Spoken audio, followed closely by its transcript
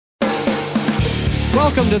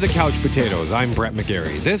Welcome to the Couch Potatoes. I'm Brett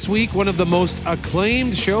McGarry. This week, one of the most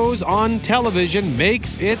acclaimed shows on television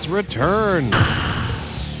makes its return.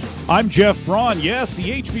 I'm Jeff Braun. Yes,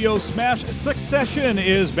 the HBO smash Succession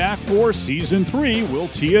is back for Season 3. We'll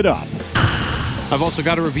tee it up. I've also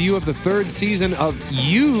got a review of the third season of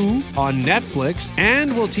You on Netflix,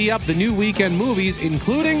 and we'll tee up the new weekend movies,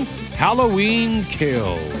 including Halloween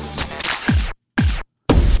Kills.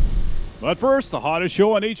 But first, the hottest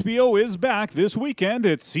show on HBO is back this weekend.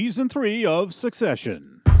 It's Season 3 of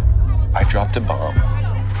Succession. I dropped a bomb.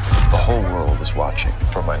 The whole world is watching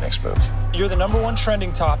for my next move. You're the #1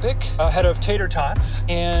 trending topic, ahead of tater tots,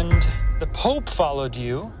 and the Pope followed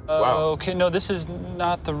you. Wow. Okay, no, this is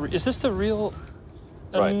not the... Is this the real...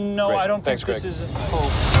 Right. No, Great. I don't Thanks, think this Greg. is a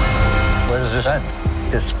Pope. Where does this end?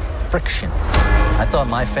 This friction. I thought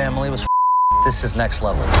my family was This is next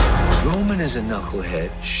level. Roman is a knucklehead,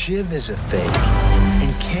 Shiv is a fake,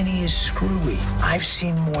 and Kenny is screwy. I've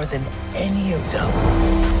seen more than any of them.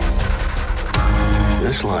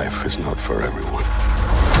 This life is not for everyone.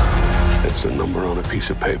 It's a number on a piece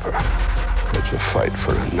of paper. It's a fight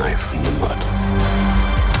for a knife in the mud.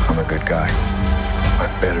 I'm a good guy.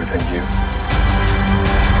 I'm better than you.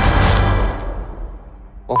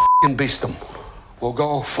 We'll f***ing beast them. We'll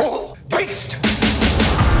go full beast!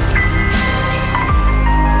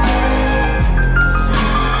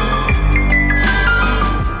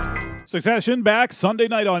 Succession back Sunday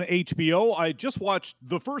night on HBO. I just watched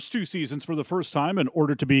the first 2 seasons for the first time in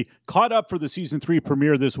order to be caught up for the Season 3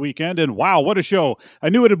 premiere this weekend. And wow, what a show. I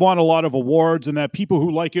knew it had won a lot of awards and that people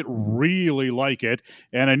who like it really like it.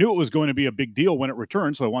 And I knew it was going to be a big deal when it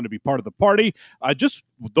returned, so I wanted to be part of the party. I just,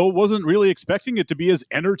 though, wasn't really expecting it to be as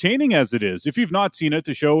entertaining as it is. If you've not seen it,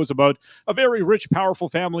 the show is about a very rich, powerful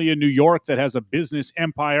family in New York that has a business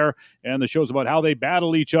empire. And the show's about how they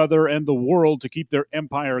battle each other and the world to keep their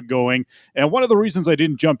empire going. And one of the reasons I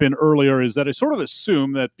didn't jump in earlier is that I sort of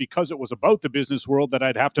assumed that because it was about the business world that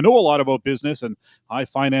I'd have to know a lot about business and high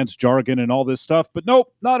finance jargon and all this stuff. But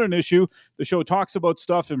nope, not an issue. The show talks about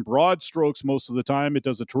stuff in broad strokes most of the time. It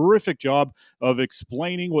does a terrific job of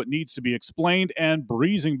explaining what needs to be explained and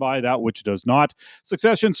breezing by that which does not.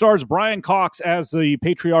 Succession stars Brian Cox as the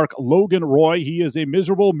patriarch Logan Roy. He is a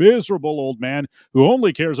miserable, miserable old man who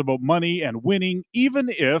only cares about money and winning, even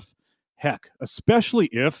if, heck, especially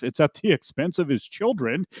if it's at the expense of his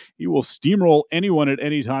children. He will steamroll anyone at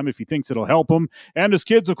any time if he thinks it'll help him. And his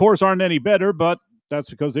kids, of course, aren't any better, but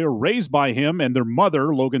that's because they were raised by him, and their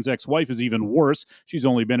mother, Logan's ex-wife, is even worse. She's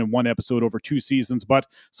only been in 1 episode over 2 seasons, but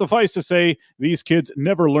suffice to say, these kids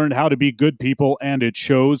never learned how to be good people, and it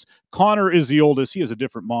shows. Connor is the oldest. He has a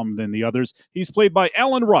different mom than the others. He's played by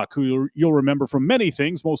Alan Ruck, who you'll remember from many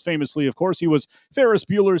things. Most famously, of course, he was Ferris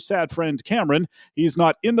Bueller's sad friend Cameron. He's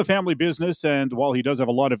not in the family business, and while he does have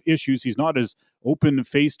a lot of issues, he's not as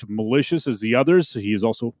open-faced malicious as the others. He is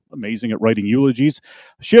also amazing at writing eulogies.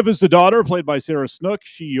 Shiv is the daughter, played by Sarah Snook.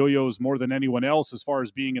 She yo-yos more than anyone else as far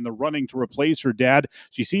as being in the running to replace her dad.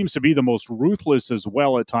 She seems to be the most ruthless as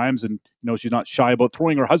well at times, and she's not shy about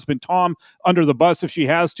throwing her husband Tom under the bus if she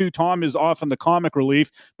has to. Tom is often the comic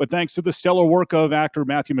relief, but thanks to the stellar work of actor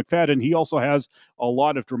Matthew McFadden, he also has a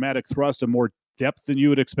lot of dramatic thrust and more depth than you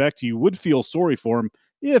would expect. You would feel sorry for him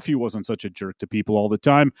if he wasn't such a jerk to people all the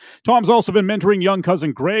time. Tom's also been mentoring young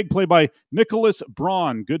cousin Greg, played by Nicholas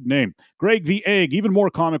Braun. Good name. Greg the Egg, even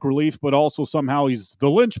more comic relief, but also somehow he's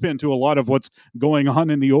the linchpin to a lot of what's going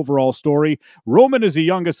on in the overall story. Roman is the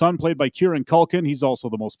youngest son, played by Kieran Culkin. He's also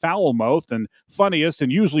the most foul-mouthed and funniest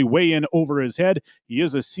and usually way in over his head. He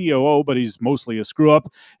is a COO, but he's mostly a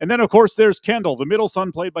screw-up. And then, of course, there's Kendall, the middle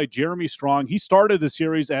son, played by Jeremy Strong. He started the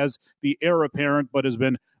series as the heir apparent, but has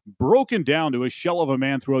been broken down to a shell of a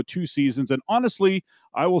man throughout 2 seasons. And honestly,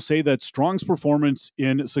 I will say that Strong's performance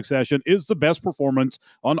in Succession is the best performance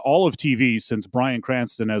on all of TV since Bryan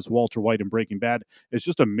Cranston as Walter White in Breaking Bad. It's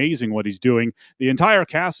just amazing what he's doing. The entire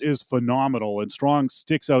cast is phenomenal, and Strong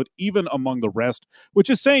sticks out even among the rest, which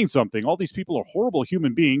is saying something. All these people are horrible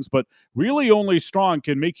human beings, but really only Strong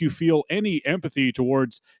can make you feel any empathy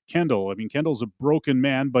towards Kendall. I mean, Kendall's a broken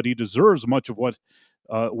man, but he deserves much of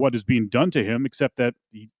what is being done to him, except that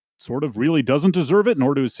he sort of really doesn't deserve it,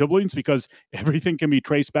 nor do his siblings, because everything can be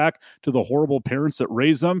traced back to the horrible parents that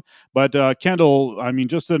raised them. But Kendall, I mean,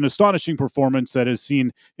 just an astonishing performance that has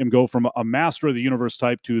seen him go from a master of the universe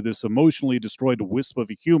type to this emotionally destroyed wisp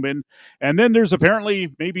of a human. And then there's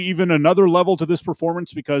apparently maybe even another level to this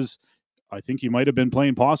performance, because I think he might have been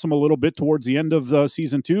playing possum a little bit towards the end of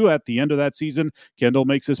season 2. At the end of that season, Kendall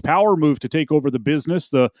makes his power move to take over the business.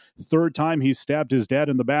 The third time he's stabbed his dad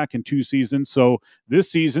in the back in 2 seasons. So this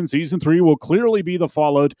season, season 3, will clearly be the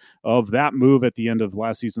fallout of that move at the end of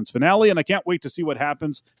last season's finale. And I can't wait to see what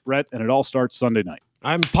happens, Brett. And it all starts Sunday night.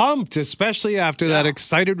 I'm pumped, especially after that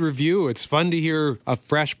excited review. It's fun to hear a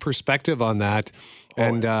fresh perspective on that.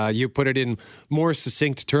 And you put it in more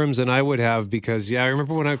succinct terms than I would have because, I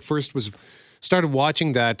remember when I first started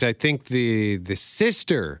watching that, I think the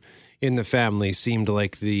sister in the family seemed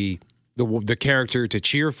like the character to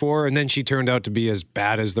cheer for, and then she turned out to be as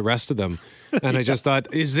bad as the rest of them. And I just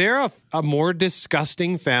thought, is there a more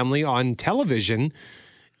disgusting family on television?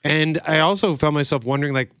 And I also found myself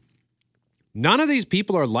wondering, like, none of these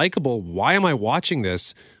people are likable. Why am I watching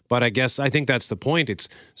this? But I think that's the point. It's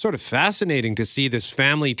sort of fascinating to see this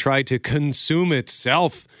family try to consume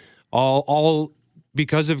itself all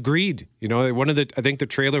because of greed. You know, I think the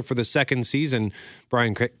trailer for the second season,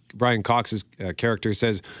 Brian Cox's character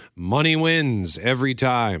says, money wins every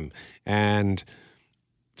time. And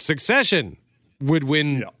Succession would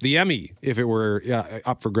win the Emmy if it were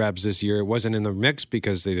up for grabs this year. It wasn't in the mix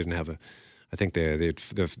because they didn't have I think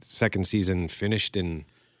the second season finished in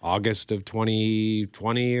August of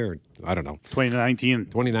 2020 or I don't know. 2019.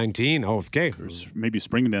 2019. Oh, okay. Maybe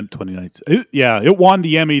spring then 2019. It won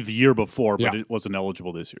the Emmy the year before, but it wasn't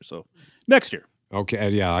eligible this year. So next year. Okay.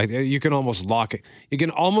 Yeah. You can almost lock it. You can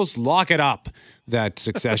almost lock it up that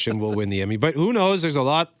Succession will win the Emmy. But who knows? There's a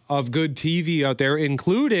lot of good TV out there,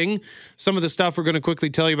 including some of the stuff we're going to quickly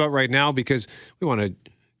tell you about right now because we want to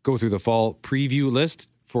go through the fall preview list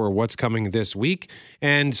for what's coming this week.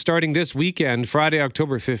 And starting this weekend, Friday,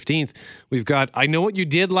 October 15th, we've got I Know What You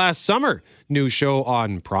Did Last Summer, new show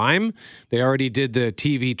on Prime. They already did the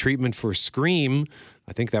TV treatment for Scream.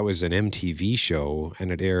 I think that was an MTV show, and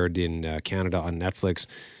it aired in Canada on Netflix.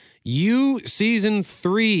 You Season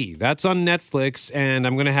 3, that's on Netflix, and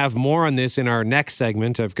I'm going to have more on this in our next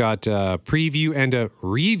segment. I've got a preview and a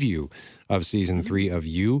review of Season 3 of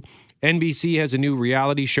You. NBC has a new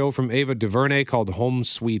reality show from Ava DuVernay called Home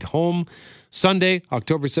Sweet Home. Sunday,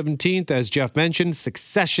 October 17th, as Jeff mentioned,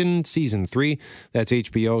 Succession Season 3. That's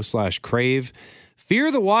HBO/Crave.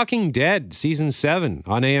 Fear the Walking Dead Season 7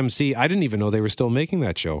 on AMC. I didn't even know they were still making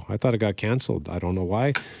that show. I thought it got canceled. I don't know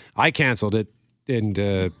why. I canceled it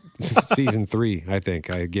in Season 3, I think.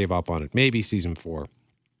 I gave up on it. Maybe Season 4.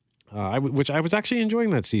 Which I was actually enjoying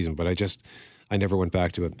that season, but I never went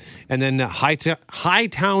back to it. And then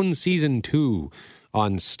Hightown Season 2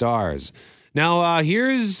 on Starz. Now,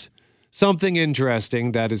 here's something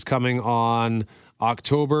interesting that is coming on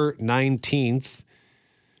October 19th.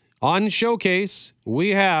 On Showcase,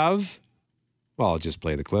 we have... Well, I'll just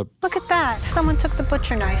play the clip. Look at that. Someone took the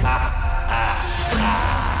butcher knife.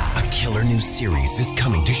 A killer new series is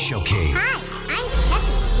coming to Showcase. Hi, I'm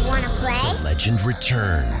Chucky. Wanna play? The legend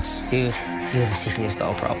returns. Dude, you have a serious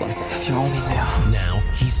doll problem. If you only knew. Now,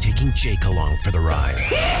 he's taking Jake along for the ride.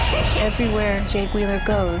 Everywhere Jake Wheeler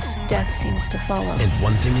goes, death seems to follow. And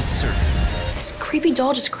one thing is certain. This creepy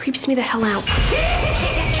doll just creeps me the hell out.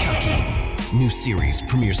 Chucky. New series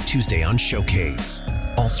premieres Tuesday on Showcase.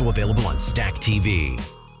 Also available on Stack TV.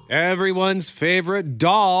 Everyone's favorite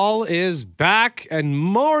doll is back and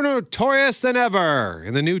more notorious than ever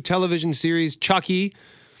in the new television series Chucky,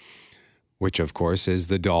 which, of course, is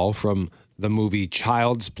the doll from the movie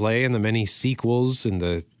Child's Play and the many sequels and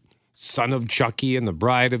the Son of Chucky and the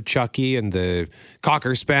Bride of Chucky and the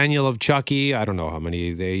Cocker Spaniel of Chucky. I don't know how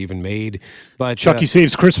many they even made. But Chucky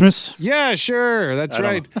Saves Christmas? Yeah, sure. That's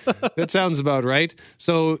right. That sounds about right.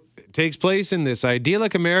 So it takes place in this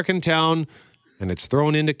idyllic American town, and it's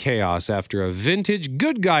thrown into chaos after a vintage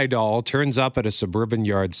good guy doll turns up at a suburban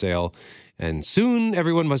yard sale. And soon,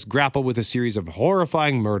 everyone must grapple with a series of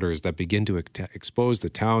horrifying murders that begin to expose the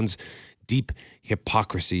town's deep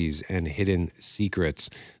hypocrisies and hidden secrets.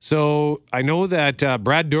 So I know that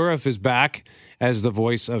Brad Dourif is back as the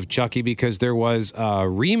voice of Chucky because there was a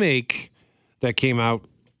remake that came out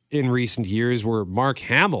in recent years where Mark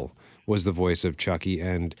Hamill was the voice of Chucky.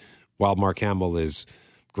 And while Mark Hamill is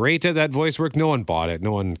great at that voice work, no one bought it.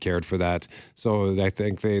 No one cared for that. So I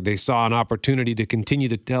think they saw an opportunity to continue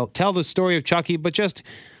to tell the story of Chucky, but just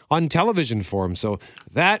on television form. So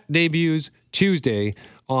that debuts Tuesday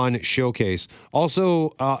on Showcase.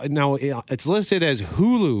 Also, now it's listed as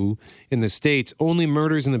Hulu in the States. Only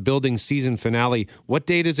Murders in the Building season finale. What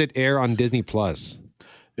day does it air on Disney Plus?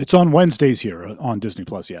 It's on Wednesdays here on Disney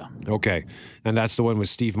Plus, yeah. Okay. And that's the one with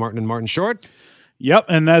Steve Martin and Martin Short? Yep,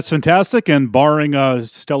 and that's fantastic. And barring a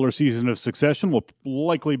stellar season of Succession, will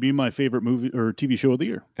likely be my favorite movie or TV show of the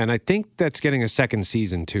year. And I think that's getting a second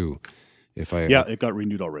season, too. Yeah, it got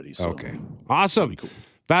renewed already. So. Okay. Awesome. Cool.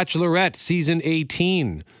 Bachelorette season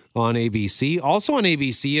 18 on ABC. Also on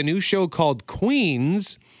ABC, a new show called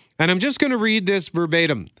Queens. And I'm just going to read this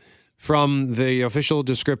verbatim from the official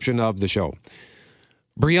description of the show.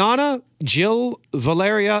 Brianna, Jill,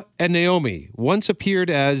 Valeria, and Naomi once appeared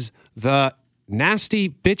as the Nasty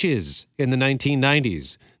Bitches in the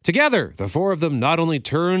 1990s. Together, the four of them not only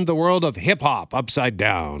turned the world of hip-hop upside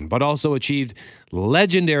down, but also achieved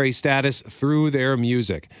legendary status through their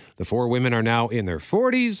music. The four women are now in their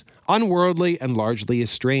 40s, unworldly, and largely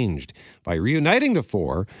estranged. By reuniting the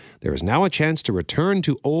four, there is now a chance to return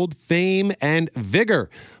to old fame and vigor.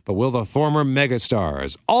 But will the former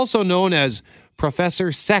megastars, also known as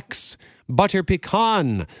Professor Sex, Butter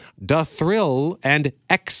Pecan, Da Thrill, and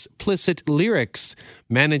Explicit Lyrics,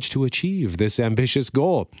 manage to achieve this ambitious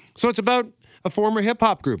goal? So it's about a former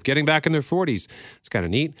hip-hop group getting back in their 40s. It's kind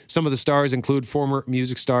of neat. Some of the stars include former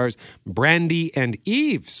music stars Brandy and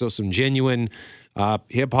Eve, so some genuine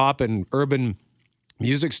hip-hop and urban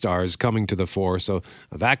music stars coming to the fore, so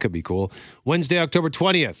that could be cool. Wednesday, October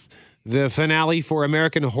 20th, the finale for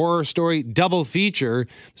American Horror Story double feature.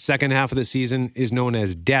 Second half of the season is known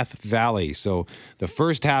as Death Valley. So the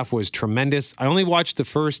first half was tremendous. I only watched the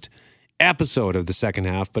first episode of the second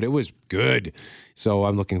half, but it was good. So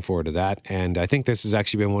I'm looking forward to that. And I think this has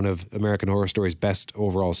actually been one of American Horror Story's best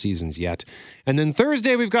overall seasons yet. And then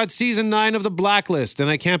Thursday, we've got season 9 of The Blacklist. And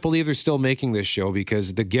I can't believe they're still making this show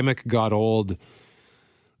because the gimmick got old.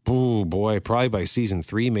 Oh boy, probably by season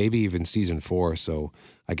 3, maybe even season 4. So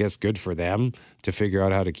I guess good for them to figure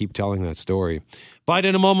out how to keep telling that story. But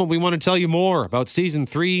in a moment, we want to tell you more about season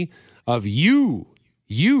 3 of You.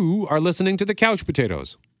 You are listening to The Couch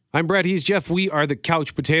Potatoes. I'm Brett, he's Jeff, we are The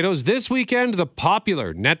Couch Potatoes. This weekend, the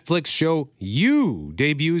popular Netflix show You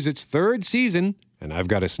debuts its 3rd season, and I've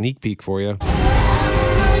got a sneak peek for you.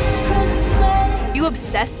 You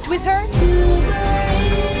obsessed with her?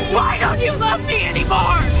 Why don't you love me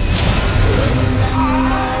anymore?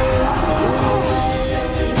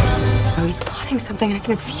 He's plotting something and I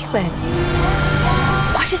can feel it.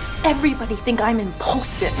 Why does everybody think I'm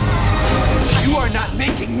impulsive? You are not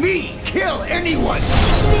making me kill anyone!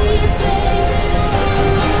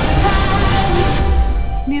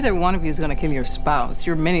 Neither one of you is going to kill your spouse.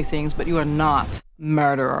 You're many things, but you are not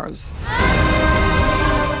murderers.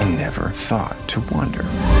 I never thought to wonder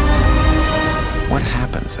what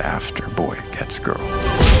happens after boy gets girl.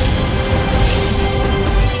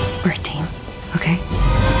 We're a team, okay?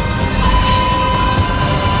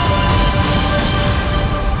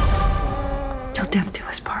 Till death do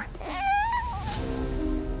us part.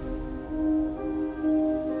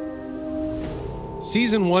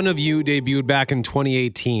 Season 1 of You debuted back in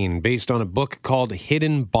 2018 based on a book called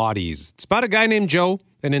Hidden Bodies. It's about a guy named Joe,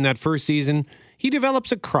 and in that first season, he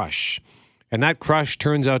develops a crush. And that crush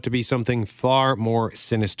turns out to be something far more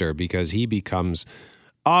sinister because he becomes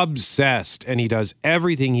obsessed and he does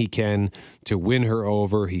everything he can to win her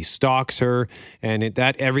over. He stalks her, and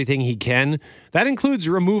that everything he can, that includes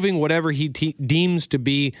removing whatever he deems to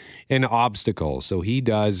be an obstacle. So he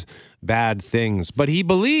does bad things, but he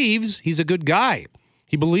believes he's a good guy.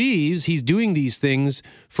 He believes he's doing these things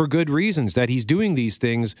for good reasons, that he's doing these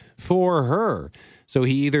things for her. So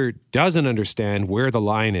he either doesn't understand where the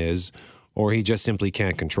line is, or he just simply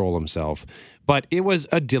can't control himself. But it was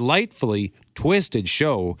a delightfully twisted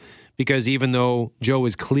show because even though Joe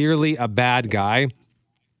is clearly a bad guy,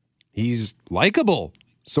 he's likable.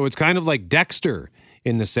 So it's kind of like Dexter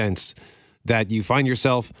in the sense that you find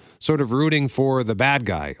yourself sort of rooting for the bad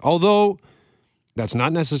guy. Although that's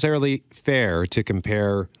not necessarily fair to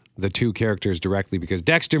compare the two characters directly because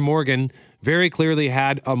Dexter Morgan very clearly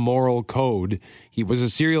had a moral code. He was a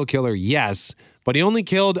serial killer, yes, but he only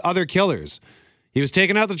killed other killers. He was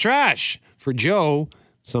taking out the trash. For Joe,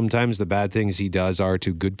 sometimes the bad things he does are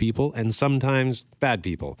to good people and sometimes bad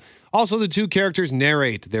people. Also, the two characters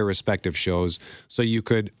narrate their respective shows, so you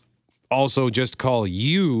could also just call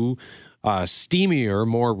You a steamier,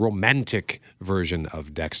 more romantic version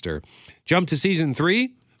of Dexter. Jump to season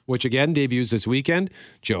 3, which again debuts this weekend.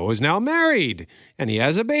 Joe is now married, and he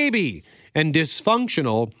has a baby. And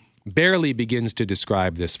dysfunctional barely begins to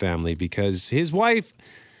describe this family because his wife,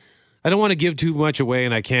 I don't want to give too much away,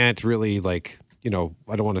 and I can't really, I don't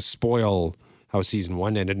want to spoil how season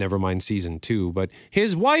 1 ended, never mind season 2, but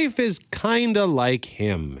his wife is kind of like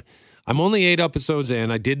him. I'm only 8 episodes in.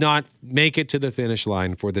 I did not make it to the finish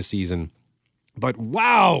line for the season, but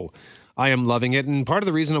wow, I am loving it. And part of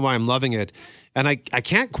the reason why I'm loving it, and I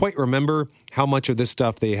can't quite remember how much of this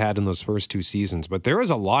stuff they had in those first 2 seasons, but there is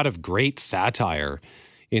a lot of great satire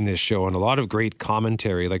in this show, and a lot of great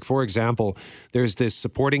commentary. Like, for example, there's this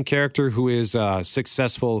supporting character who is a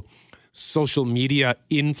successful social media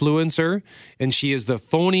influencer, and she is the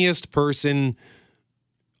phoniest person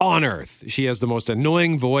on earth. She has the most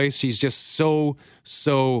annoying voice. She's just so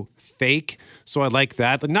fake. So I like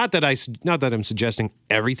that. Not that I'm suggesting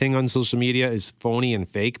everything on social media is phony and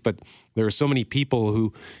fake, but there are so many people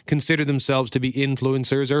who consider themselves to be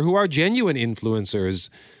influencers or who are genuine influencers,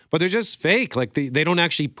 but they're just fake. Like they don't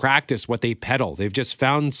actually practice what they peddle. They've just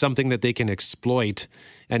found something that they can exploit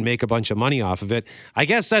and make a bunch of money off of it. I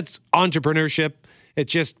guess that's entrepreneurship. It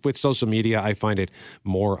just, with social media, I find it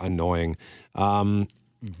more annoying.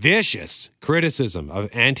 Vicious criticism of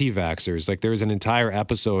anti-vaxxers. Like, there's an entire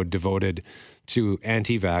episode devoted to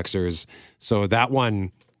anti-vaxxers. So that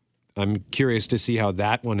one, I'm curious to see how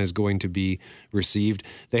that one is going to be received.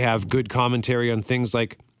 They have good commentary on things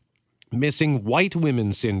like missing white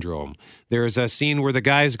women syndrome. There's a scene where the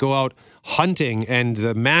guys go out hunting and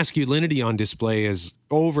the masculinity on display is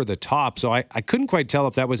over the top. So I couldn't quite tell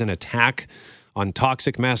if that was an attack on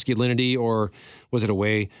toxic masculinity or was it a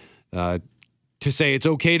way to say it's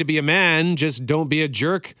okay to be a man, just don't be a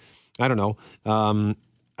jerk. I don't know.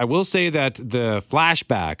 I will say that the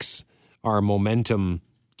flashbacks are momentum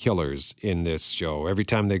killers in this show. Every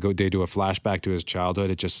time they do a flashback to his childhood,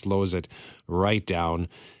 it just slows it right down.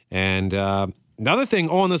 And another thing,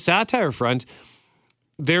 on the satire front,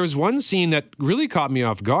 there's one scene that really caught me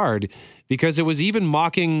off guard because it was even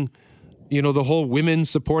mocking, the whole women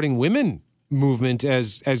supporting women movement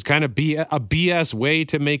as kind of be a BS way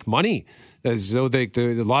to make money. As though a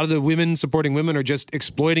lot of the women supporting women are just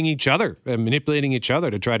exploiting each other and manipulating each other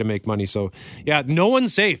to try to make money. So, yeah, no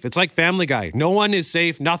one's safe. It's like Family Guy. No one is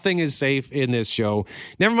safe. Nothing is safe in this show.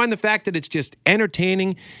 Never mind the fact that it's just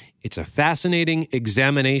entertaining. It's a fascinating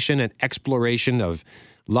examination and exploration of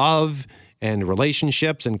love and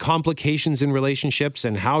relationships and complications in relationships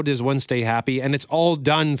and how does one stay happy. And it's all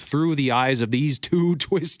done through the eyes of these two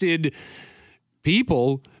twisted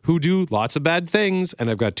people who do lots of bad things, and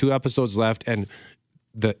I've got 2 episodes left, and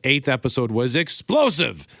the 8th episode was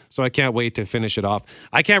explosive, so I can't wait to finish it off.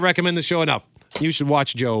 I can't recommend the show enough. You should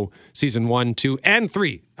watch Joe season 1, 2, and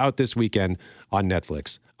 3 out this weekend on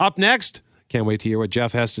Netflix. Up next, can't wait to hear what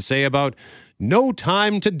Jeff has to say about No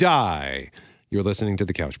Time to Die. You're listening to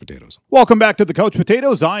The Couch Potatoes. Welcome back to The Couch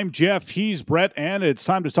Potatoes. I'm Jeff. He's Brett. And it's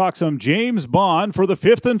time to talk some James Bond for the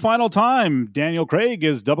 5th and final time. Daniel Craig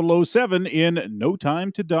is 007 in No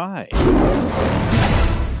Time to Die.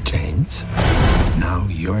 James, now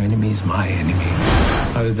your enemy's my enemy.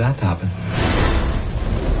 How did that happen?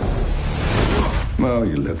 Well,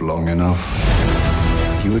 you live long enough.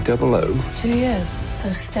 You were 00? 2 years,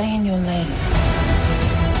 so stay in your lane.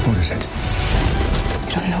 What is it?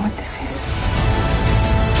 You don't know what this is?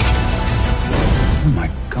 Oh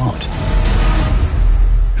my God.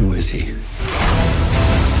 Who is he?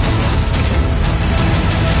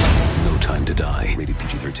 No Time to Die. Rated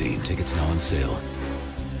PG-13. Tickets now on sale.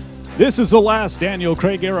 This is the last Daniel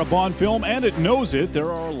Craig era Bond film, and it knows it. There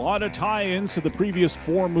are a lot of tie-ins to the previous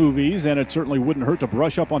 4 movies, and it certainly wouldn't hurt to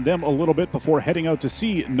brush up on them a little bit before heading out to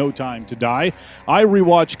see No Time to Die. I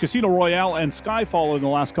rewatched Casino Royale and Skyfall in the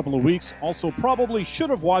last couple of weeks. Also, probably should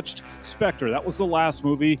have watched Spectre. That was the last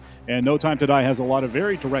movie, and No Time to Die has a lot of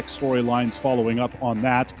very direct storylines following up on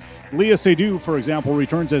that. Léa Seydoux, for example,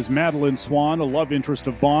 returns as Madeleine Swan, a love interest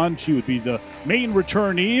of Bond. She would be the main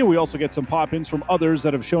returnee. We also get some pop-ins from others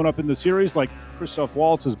that have shown up in the series, like Christoph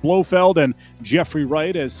Waltz as Blofeld and Jeffrey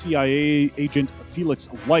Wright as CIA agent Felix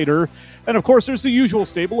Leiter. And of course, there's the usual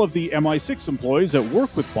stable of the MI6 employees that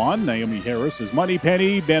work with Bond. Naomi Harris as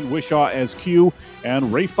Moneypenny, Ben Whishaw as Q,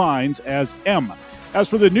 and Ray Fiennes as M. As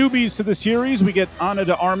for the newbies to the series, we get Ana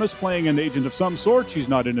de Armas playing an agent of some sort. She's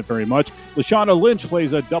not in it very much. Lashana Lynch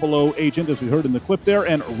plays a 00 agent, as we heard in the clip there.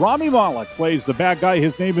 And Rami Malek plays the bad guy.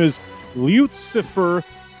 His name is Lucifer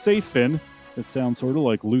Safin. It sounds sort of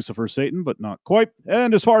like Lucifer Satan, but not quite.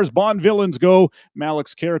 And as far as Bond villains go,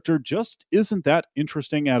 Malik's character just isn't that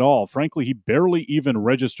interesting at all. Frankly, he barely even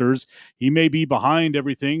registers. He may be behind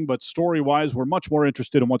everything, but story-wise, we're much more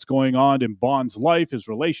interested in what's going on in Bond's life, his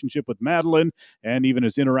relationship with Madeleine, and even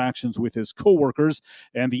his interactions with his co-workers.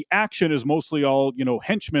 And the action is mostly all,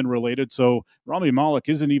 henchman-related, so Rami Malek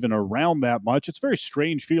isn't even around that much. It's a very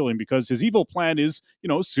strange feeling because his evil plan is,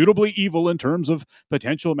 suitably evil in terms of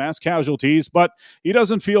potential mass casualties, but he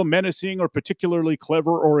doesn't feel menacing or particularly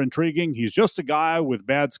clever or intriguing. He's just a guy with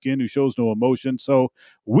bad skin who shows no emotion. So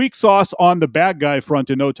weak sauce on the bad guy front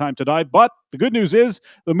in No Time to Die, but The good news is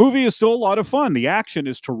the movie is still a lot of fun. The action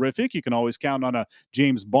is terrific. You can always count on a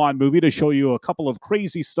James Bond movie to show you a couple of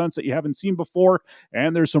crazy stunts that you haven't seen before.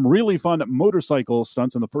 And there's some really fun motorcycle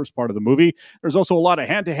stunts in the first part of the movie. There's also a lot of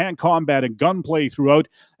hand-to-hand combat and gunplay throughout.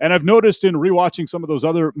 And I've noticed in rewatching some of those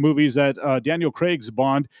other movies that Daniel Craig's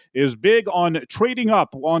Bond is big on trading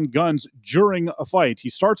up on guns during a fight. He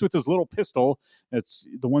starts with his little pistol. It's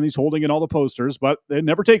the one he's holding in all the posters, but it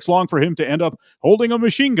never takes long for him to end up holding a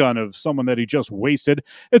machine gun of someone that he just wasted.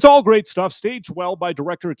 It's all great stuff, staged well by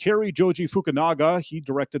director Cary Joji Fukunaga. He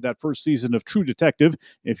directed that first season of True Detective,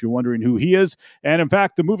 if you're wondering who he is. And in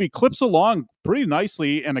fact, the movie clips along pretty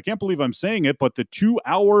nicely, and I can't believe I'm saying it, but the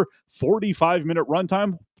 2-hour, 45-minute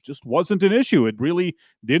runtime just wasn't an issue. It really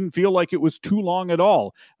didn't feel like it was too long at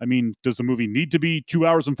all. I mean, does the movie need to be 2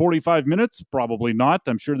 hours and 45 minutes? Probably not.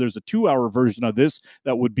 I'm sure there's a 2-hour version of this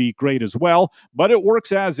that would be great as well, but it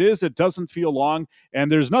works as is. It doesn't feel long,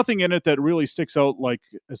 and there's nothing in it that really sticks out like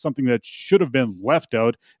something that should have been left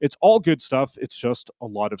out. It's all good stuff. It's just a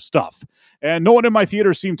lot of stuff. And no one in my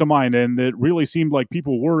theater seemed to mind, and it really seemed like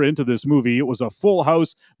people were into this movie. It was a full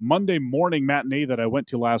house Monday morning matinee that I went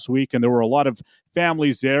to last week, and there were a lot of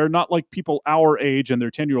families there, not like people our age and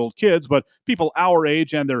their 10-year-old kids, but people our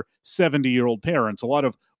age and their 70-year-old parents. A lot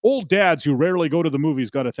of old dads who rarely go to the movies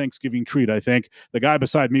got a Thanksgiving treat, I think. The guy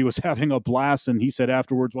beside me was having a blast, and he said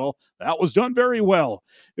afterwards, well, that was done very well.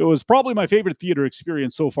 It was probably my favorite theater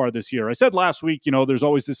experience so far this year. I said last week, there's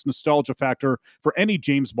always this nostalgia factor for any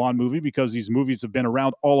James Bond movie because these movies have been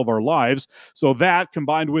around all of our lives. So that,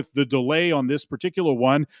 combined with the delay on this particular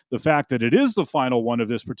one, the fact that it is the final one of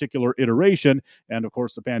this particular iteration, and of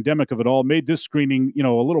course the pandemic of it all, made this screening,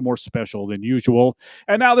 a little more special than usual.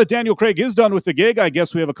 And now that Daniel Craig is done with the gig, I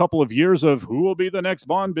guess we have a couple of years of who will be the next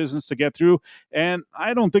Bond business to get through. And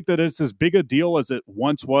I don't think that it's as big a deal as it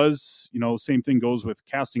once was. Same thing goes with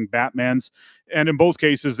casting Batmans. And in both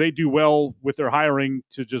cases, they do well with their hiring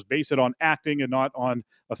to just base it on acting and not on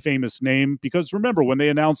a famous name. Because remember, when they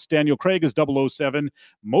announced Daniel Craig as 007,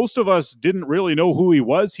 most of us didn't really know who he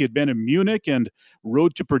was. He had been in Munich and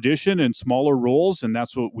Road to Perdition in smaller roles, and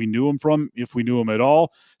that's what we knew him from, if we knew him at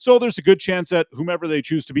all. So there's a good chance that whomever they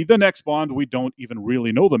choose to be the next Bond, we don't even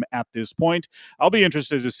really know them at this point. I'll be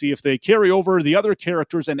interested to see if they carry over the other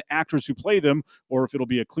characters and actors who play them, or if it'll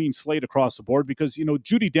be a clean slate across the board, because,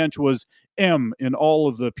 Judi Dench was M in all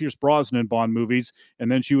of the Pierce Brosnan Bond movies,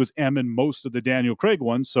 and then she was M in most of the Daniel Craig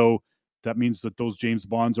ones, so that means that those James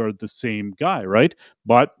Bonds are the same guy, right?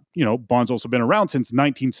 But, Bond's also been around since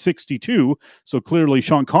 1962, so clearly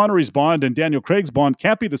Sean Connery's Bond and Daniel Craig's Bond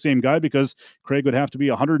can't be the same guy because Craig would have to be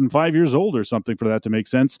 105 years old or something for that to make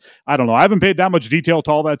sense. I don't know. I haven't paid that much detail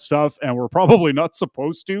to all that stuff, and we're probably not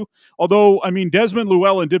supposed to. Although, Desmond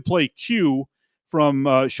Llewellyn did play Q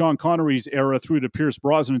from Sean Connery's era through to Pierce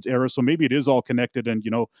Brosnan's era, so maybe it is all connected, and,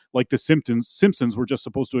 like the Simpsons, we're just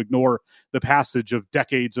supposed to ignore the passage of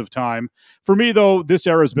decades of time. For me, though, this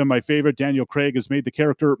era has been my favorite. Daniel Craig has made the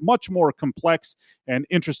character much more complex and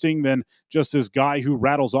interesting than just this guy who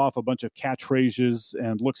rattles off a bunch of catchphrases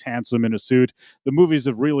and looks handsome in a suit. The movies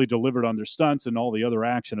have really delivered on their stunts and all the other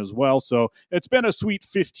action as well, so it's been a sweet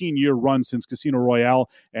 15-year run since Casino Royale,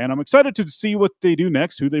 and I'm excited to see what they do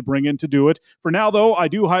next, who they bring in to do it. For now, though, I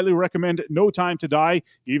do highly recommend No Time to Die.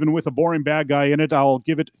 Even with a boring bad guy in it, I'll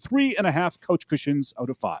give it 3.5 couch cushions out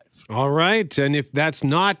of 5. All right. And if that's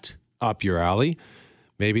not up your alley,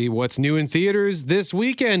 maybe what's new in theaters this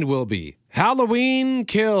weekend will be Halloween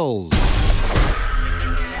Kills.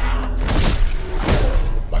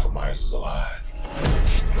 Michael Myers is alive.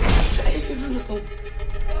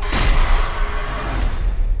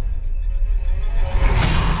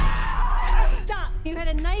 You had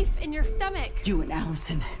a knife in your stomach. You and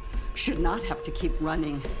Allison should not have to keep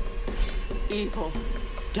running. Evil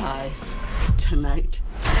dies tonight.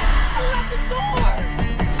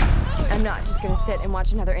 I'm not just gonna sit and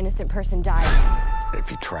watch another innocent person die.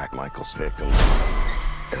 If you track Michael's victims,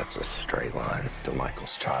 that's a straight line to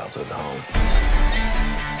Michael's childhood home.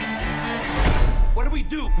 What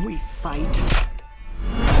do? We fight.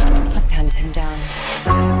 Let's hunt him down.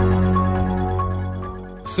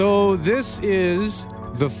 So this is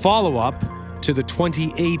the follow-up to the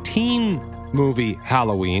 2018 movie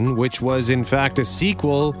Halloween, which was in fact a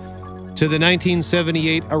sequel to the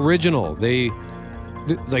 1978 original. This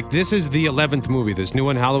is the 11th movie. This new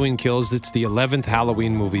one, Halloween Kills, it's the 11th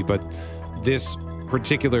Halloween movie, but this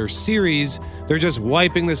particular series, they're just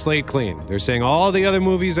wiping the slate clean. They're saying all the other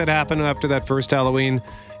movies that happened after that first Halloween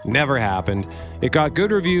never happened. It got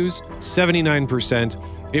good reviews, 79%.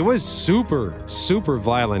 It was super, super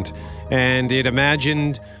violent, and it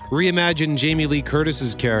reimagined Jamie Lee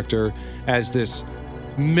Curtis's character as this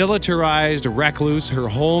militarized recluse. Her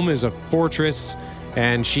home is a fortress,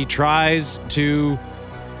 and she tries to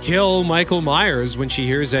kill Michael Myers when she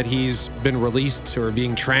hears that he's been released or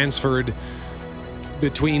being transferred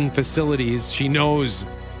between facilities. She knows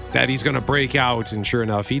that he's going to break out, and sure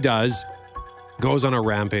enough, he does. Goes on a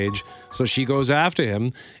rampage, so she goes after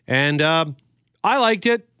him, and I liked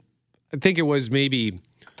it. I think it was maybe.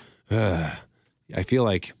 I feel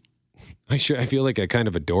like I feel like a kind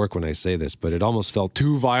of a dork when I say this, but it almost felt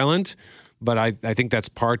too violent. But I think that's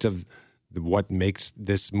part of what makes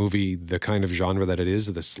this movie the kind of genre that it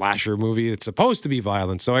is, the slasher movie. It's supposed to be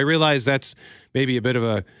violent, so I realize that's maybe a bit of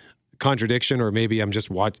a contradiction, or maybe I'm just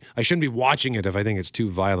I shouldn't be watching it if I think it's too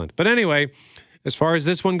violent. But anyway, as far as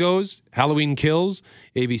this one goes, Halloween Kills,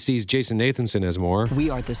 ABC's Jason Nathanson has more. We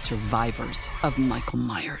are the survivors of Michael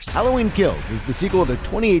Myers. Halloween Kills is the sequel to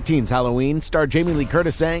 2018's Halloween, starred Jamie Lee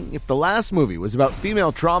Curtis saying, if the last movie was about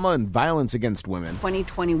female trauma and violence against women,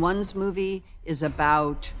 2021's movie is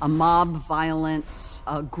about a mob violence,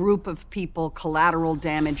 a group of people, collateral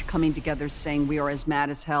damage coming together saying we are as mad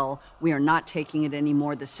as hell. We are not taking it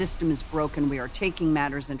anymore. The system is broken. We are taking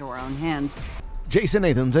matters into our own hands. Jason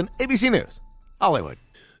Nathanson, ABC News, Hollywood.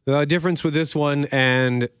 The difference with this one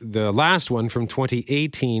and the last one from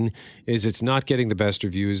 2018 is it's not getting the best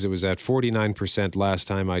reviews. It was at 49% last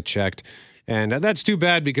time I checked. And that's too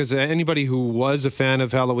bad, because anybody who was a fan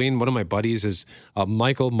of Halloween, one of my buddies is a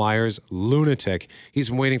Michael Myers lunatic. He's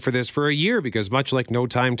been waiting for this for a year because, much like No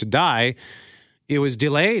Time to Die, it was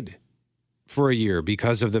delayed for a year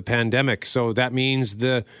because of the pandemic. So that means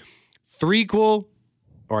the threequel,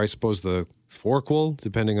 or I suppose the fourquel,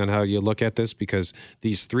 depending on how you look at this, because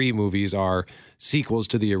these three movies are sequels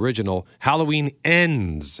to the original. Halloween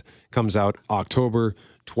Ends comes out October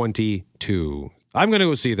 22. I'm going to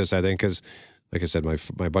go see this, I think, because, like I said,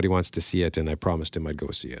 my buddy wants to see it, and I promised him I'd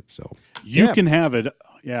go see it. So you can have it.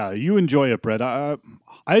 Yeah, you enjoy it, Brett.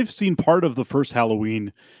 I've seen part of the first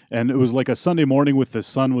Halloween, and it was like a Sunday morning with the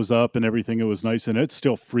sun was up and everything. It was nice, and it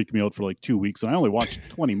still freaked me out for like 2 weeks. And I only watched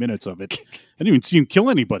 20 minutes of it. I didn't even see him kill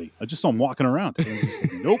anybody. I just saw him walking around.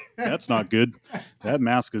 Nope, that's not good. That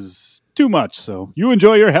mask is too much. So you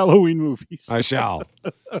enjoy your Halloween movies. I shall.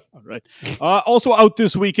 All right. Also out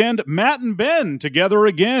this weekend, Matt and Ben together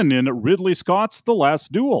again in Ridley Scott's The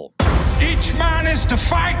Last Duel. Each man is to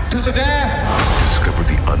fight to the death. Discover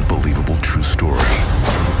the unbelievable true story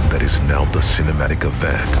that is now the cinematic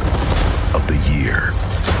event of the year.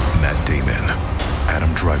 Matt Damon,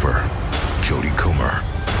 Adam Driver, Jodie Comer,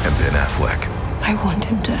 and Ben Affleck. I want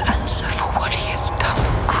him to answer for what he has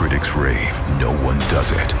done. Critics rave. No one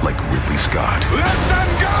does it like Ridley Scott. Let them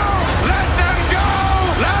go! Let them go!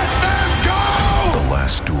 Let them go! The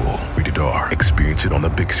Last Duel. Rated R. Experience it on the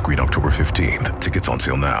big screen October 15th. Tickets on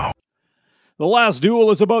sale now. The Last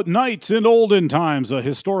Duel is about knights in olden times, a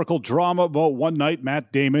historical drama about one knight,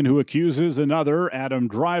 Matt Damon, who accuses another, Adam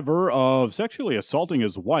Driver, of sexually assaulting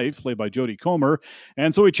his wife, played by Jodie Comer.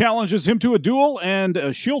 And so he challenges him to a duel, and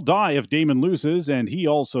she'll die if Damon loses, and he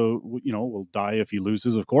also, will die if he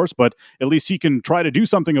loses, of course, but at least he can try to do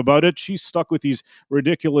something about it. She's stuck with these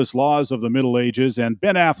ridiculous laws of the Middle Ages, and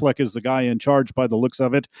Ben Affleck is the guy in charge by the looks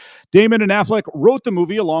of it. Damon and Affleck wrote the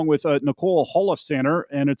movie along with Nicole Holofcener,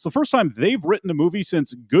 and it's the first time they've written a movie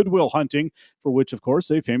since Good Will Hunting, for which, of course,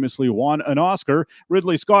 they famously won an Oscar.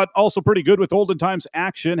 Ridley Scott, also pretty good with olden times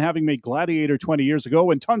action, having made Gladiator 20 years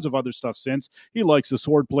ago and tons of other stuff since. He likes the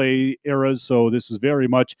swordplay eras, so this is very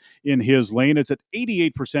much in his lane. It's at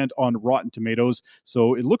 88% on Rotten Tomatoes,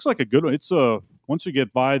 so it looks like a good one. It's once you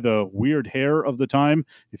get by the weird hair of the time,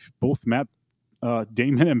 if both Matt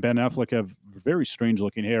Damon and Ben Affleck have very strange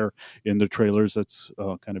looking hair in the trailers. That's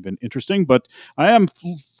kind of been interesting, but I am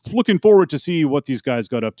looking forward to see what these guys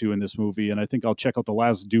got up to in this movie, and I think I'll check out The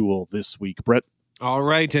Last Duel this week. Brett? All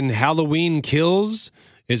right, and Halloween Kills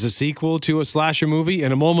is a sequel to a slasher movie.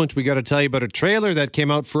 In a moment, we got to tell you about a trailer that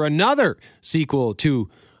came out for another sequel to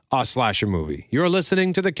a slasher movie. You're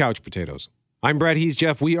listening to The Couch Potatoes. I'm Brett, he's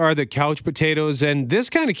Jeff. We are The Couch Potatoes, and this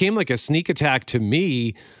kind of came like a sneak attack to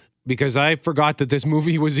me because I forgot that this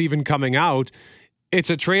movie was even coming out.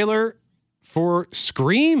 It's a trailer for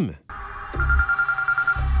Scream.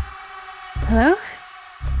 Hello?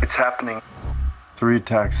 It's happening. 3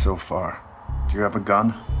 attacks so far. Do you have a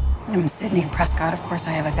gun? I'm Sydney Prescott. Of course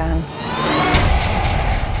I have a gun.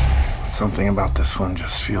 Something about this one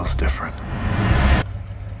just feels different.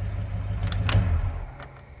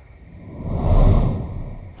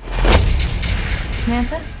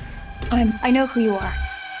 Samantha? I know who you are.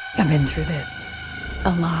 I've been through this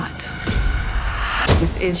a lot.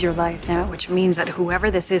 This is your life now, which means that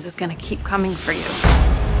whoever this is going to keep coming for you.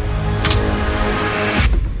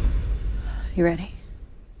 You ready?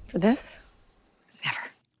 For this?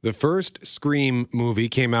 The first Scream movie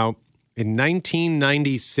came out in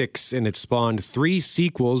 1996, and it spawned 3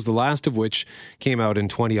 sequels, the last of which came out in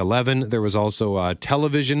 2011. There was also a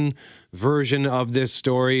television version of this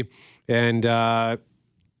story. And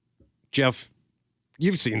Jeff,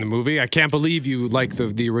 you've seen the movie. I can't believe you like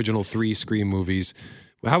the original 3 Scream movies.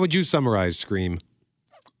 How would you summarize Scream?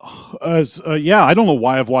 I don't know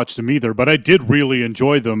why I've watched them either, but I did really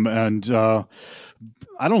enjoy them. And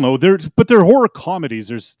I don't know, they're horror comedies.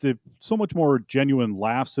 There's so much more genuine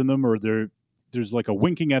laughs in them, or there's like a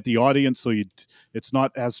winking at the audience, so it's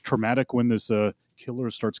not as traumatic when this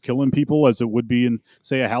killer starts killing people as it would be in,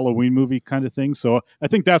 say, a Halloween movie kind of thing. So I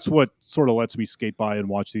think that's what sort of lets me skate by and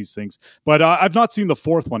watch these things. But I've not seen the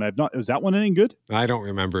 4th one. Is that one any good? I don't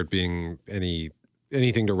remember it being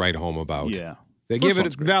anything to write home about. Yeah. They gave it a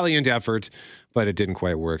valiant effort, but it didn't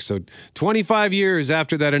quite work. So 25 years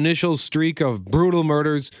after that initial streak of brutal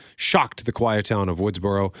murders shocked the quiet town of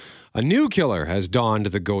Woodsboro, a new killer has donned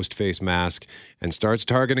the ghost face mask and starts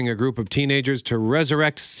targeting a group of teenagers to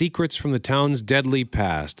resurrect secrets from the town's deadly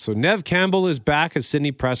past. So Neve Campbell is back as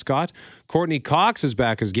Sidney Prescott, Courtney Cox is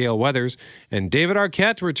back as Gale Weathers, and David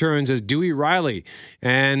Arquette returns as Dewey Riley.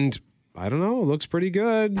 And I don't know, it looks pretty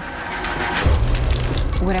good.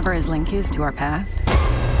 Whatever his link is to our past,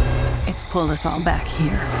 it's pulled us all back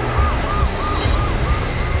here.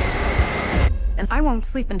 And I won't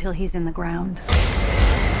sleep until he's in the ground.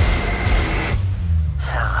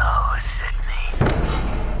 Hello, Sidney.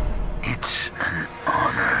 It's an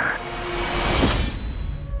honor.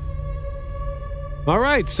 All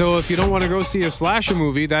right, so if you don't want to go see a slasher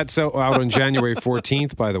movie, that's out on January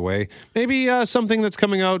 14th, by the way. Maybe something that's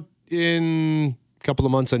coming out in a couple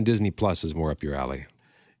of months on Disney Plus is more up your alley.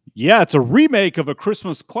 Yeah, it's a remake of a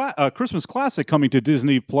Christmas classic coming to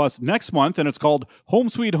Disney Plus next month, and it's called Home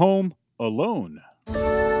Sweet Home Alone.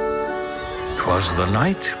 'Twas the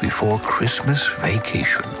night before Christmas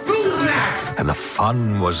vacation. Move, Max! And the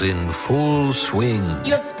fun was in full swing.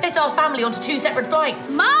 You have split our family onto 2 separate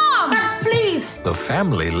flights. Mom! Max, please! The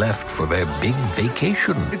family left for their big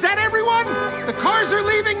vacation. Is that everyone? The cars are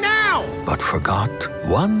leaving now! But forgot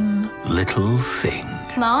one little thing.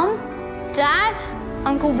 Mom? Dad?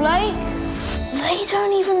 Uncle Blake? They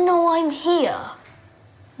don't even know I'm here.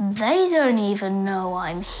 They don't even know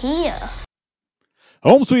I'm here.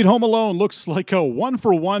 Home Sweet Home Alone looks like a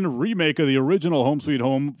 1-for-1 remake of the original Home Sweet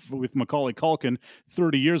Home with Macaulay Culkin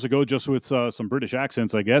 30 years ago, just with some British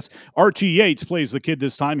accents, I guess. Archie Yates plays the kid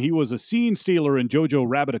this time. He was a scene stealer in Jojo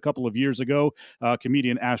Rabbit a couple of years ago.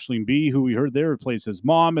 Comedian Aisling Bea, who we heard there, plays his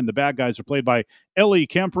mom, and the bad guys are played by Ellie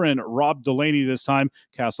Kemper and Rob Delaney this time.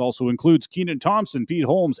 Cast also includes Kenan Thompson, Pete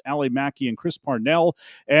Holmes, Ally Mackey, and Chris Parnell.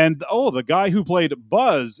 And, the guy who played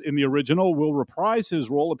Buzz in the original will reprise his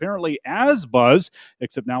role apparently as Buzz,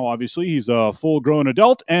 except now, obviously, he's a full-grown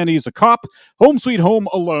adult, and he's a cop. Home Sweet Home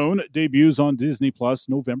Alone debuts on Disney Plus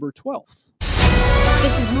November 12th.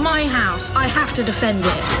 This is my house. I have to defend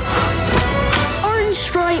it. Orange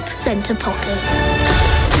stripe, center pocket.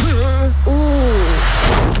 Ooh,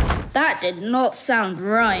 that did not sound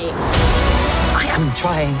right. I am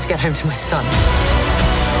trying to get home to my son,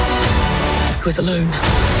 who is alone.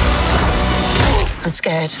 I'm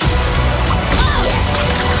scared.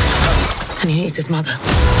 And he needs his mother.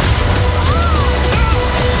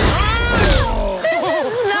 This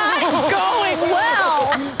is not going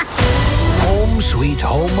well. Home Sweet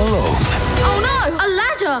Home Alone. Oh no, a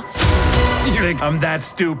ladder. You think I'm that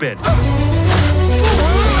stupid?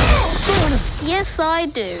 Yes, I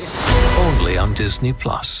do. Only on Disney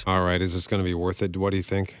Plus. All right, is this going to be worth it? What do you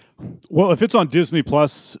think? Well, if it's on Disney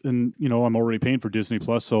Plus, and I'm already paying for Disney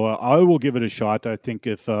Plus, so I will give it a shot. I think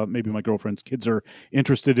if maybe my girlfriend's kids are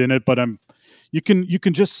interested in it, but you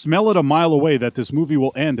can just smell it a mile away that this movie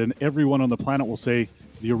will end, and everyone on the planet will say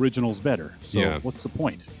the original's better. So what's the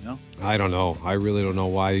point? I don't know. I really don't know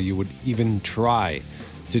why you would even try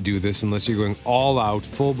to do this unless you're going all out,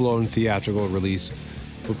 full blown theatrical release.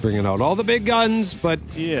 We're bringing out all the big guns, but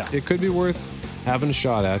it could be worth having a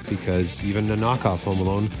shot at, because even a knockoff Home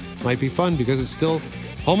Alone might be fun because it's still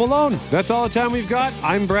Home Alone. That's all the time we've got.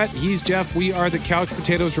 I'm Brett. He's Jeff. We are the Couch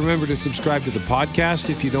Potatoes. Remember to subscribe to the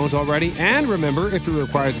podcast if you don't already. And remember, if it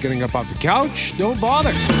requires getting up off the couch, don't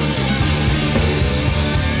bother.